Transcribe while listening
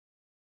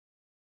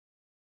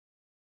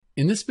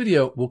In this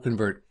video, we'll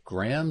convert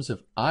grams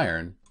of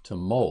iron to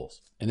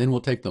moles, and then we'll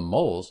take the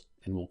moles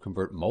and we'll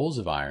convert moles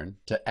of iron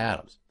to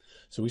atoms.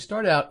 So we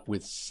start out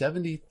with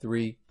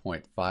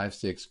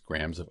 73.56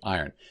 grams of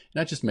iron,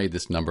 and I just made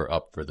this number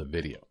up for the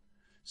video.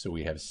 So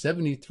we have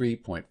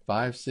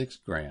 73.56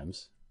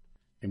 grams,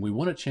 and we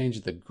want to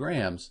change the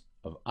grams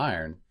of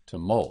iron to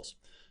moles.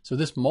 So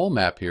this mole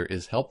map here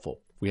is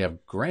helpful. We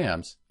have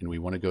grams and we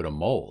want to go to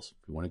moles.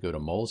 If we want to go to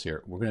moles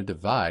here, we're going to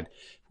divide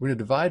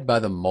by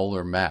the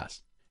molar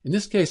mass. In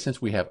this case,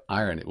 since we have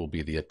iron, it will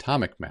be the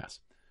atomic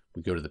mass.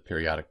 We go to the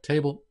periodic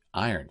table,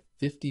 iron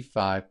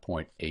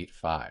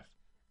 55.85.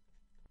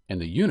 And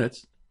the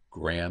units,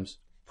 grams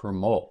per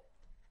mole.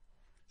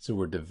 So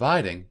we're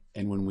dividing,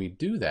 and when we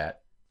do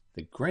that,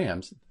 the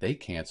grams, they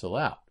cancel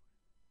out.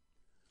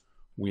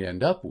 We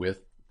end up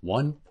with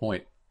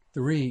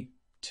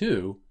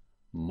 1.32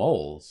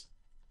 moles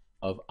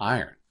of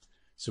iron.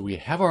 So we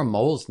have our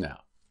moles now.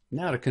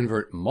 Now to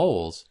convert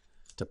moles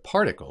to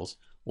particles,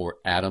 or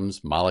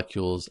atoms,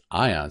 molecules,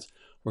 ions,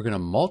 we're going to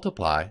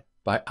multiply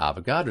by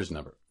Avogadro's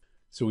number.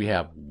 So we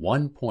have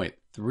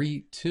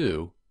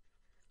 1.32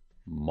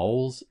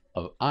 moles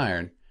of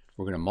iron.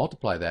 We're going to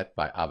multiply that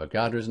by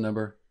Avogadro's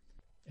number,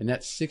 and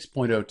that's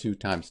 6.02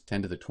 times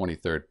 10 to the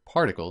 23rd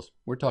particles.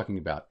 We're talking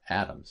about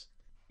atoms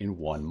in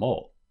 1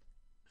 mole.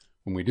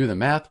 When we do the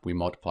math, we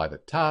multiply the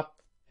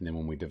top, and then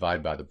when we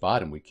divide by the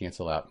bottom, we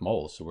cancel out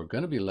moles. So we're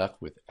going to be left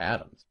with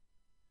atoms.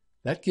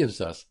 That gives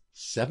us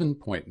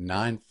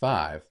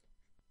 7.95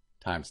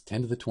 times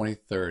 10 to the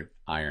 23rd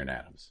iron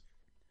atoms.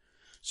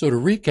 So to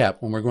recap,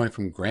 when we're going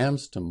from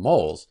grams to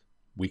moles,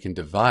 we can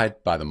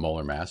divide by the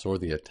molar mass or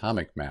the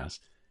atomic mass.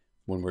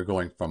 When we're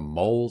going from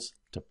moles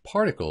to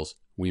particles,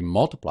 we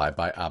multiply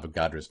by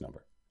Avogadro's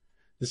number.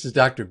 This is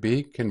Dr.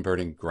 B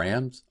converting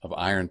grams of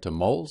iron to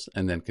moles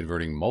and then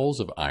converting moles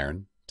of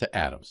iron to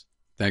atoms.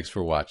 Thanks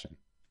for watching.